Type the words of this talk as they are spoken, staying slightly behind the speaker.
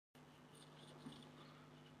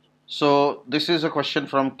So this is a question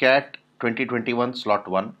from CAT 2021 slot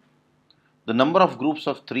 1. The number of groups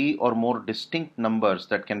of 3 or more distinct numbers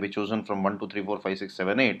that can be chosen from 1, 2, 3, 4, 5, 6,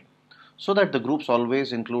 7, 8, so that the groups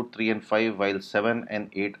always include 3 and 5 while 7 and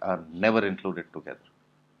 8 are never included together.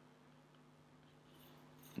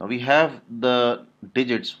 Now we have the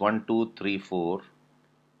digits 1, 2, 3, 4,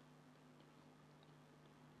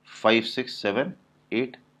 5, 6, 7,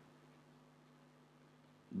 8.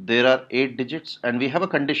 There are 8 digits and we have a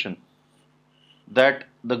condition that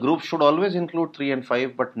the group should always include 3 and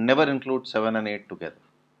 5 but never include 7 and 8 together.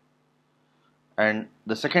 And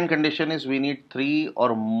the second condition is we need 3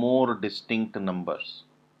 or more distinct numbers.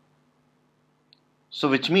 So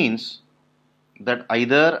which means that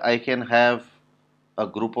either I can have a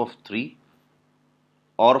group of 3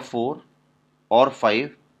 or 4 or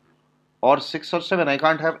 5 or 6 or 7. I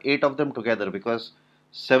can't have 8 of them together because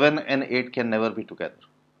 7 and 8 can never be together.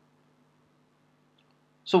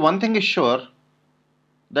 So one thing is sure,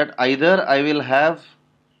 that either I will have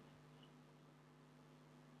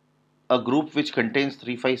a group which contains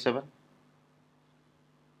 3, 5, 7,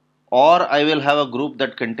 or I will have a group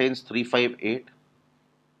that contains 3, 5, 8,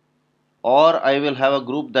 or I will have a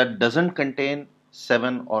group that doesn't contain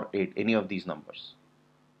 7 or 8, any of these numbers.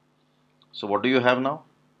 So what do you have now?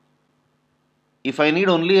 If I need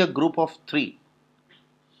only a group of 3,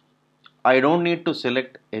 I don't need to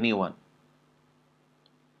select any one.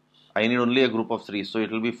 I need only a group of 3, so it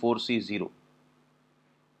will be 4C0.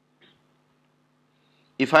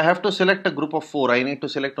 If I have to select a group of 4, I need to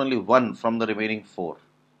select only one from the remaining 4.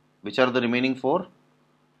 Which are the remaining 4?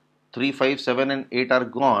 3, 5, 7 and 8 are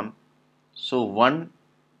gone. So 1,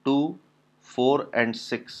 2, 4 and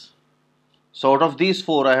 6. So out of these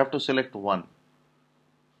 4, I have to select 1.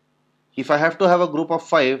 If I have to have a group of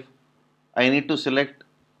 5, I need to select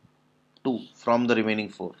 2 from the remaining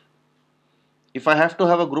 4. If I have to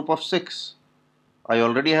have a group of 6, I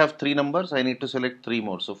already have 3 numbers, I need to select 3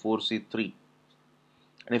 more, so 4C3.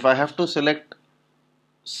 And if I have to select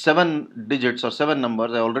 7 digits or 7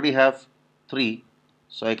 numbers, I already have 3,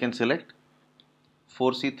 so I can select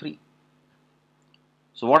 4C3.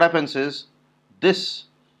 So what happens is, this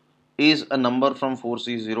is a number from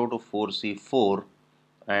 4C0 to 4C4,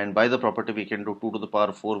 and by the property we can do 2 to the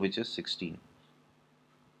power 4, which is 16.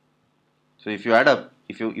 So if you add up,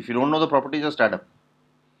 if you don't know the property, just add up.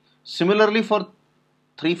 Similarly for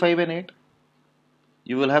 3, 5 and 8,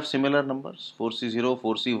 you will have similar numbers, 4C0,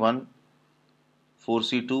 4C1,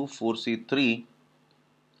 4C2, 4C3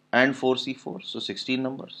 and 4C4, so 16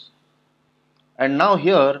 numbers. And now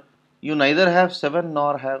here you neither have 7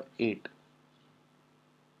 nor have 8.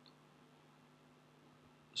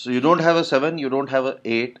 So you don't have a 7, you don't have a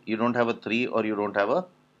 8, you don't have a 3 or you don't have a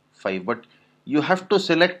 5, but you have to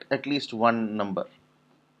select at least one number.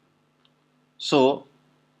 So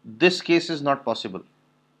this case is not possible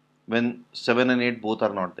when 7 and 8 both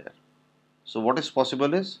are not there. So what is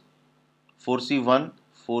possible is 4C1,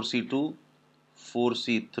 4C2,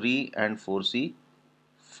 4C3 and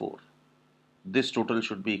 4C4. This total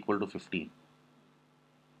should be equal to 15.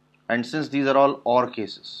 And since these are all OR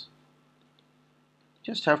cases,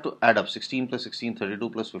 just have to add up 16 plus 16, 32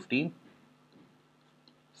 plus 15,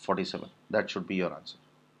 47. That should be your answer.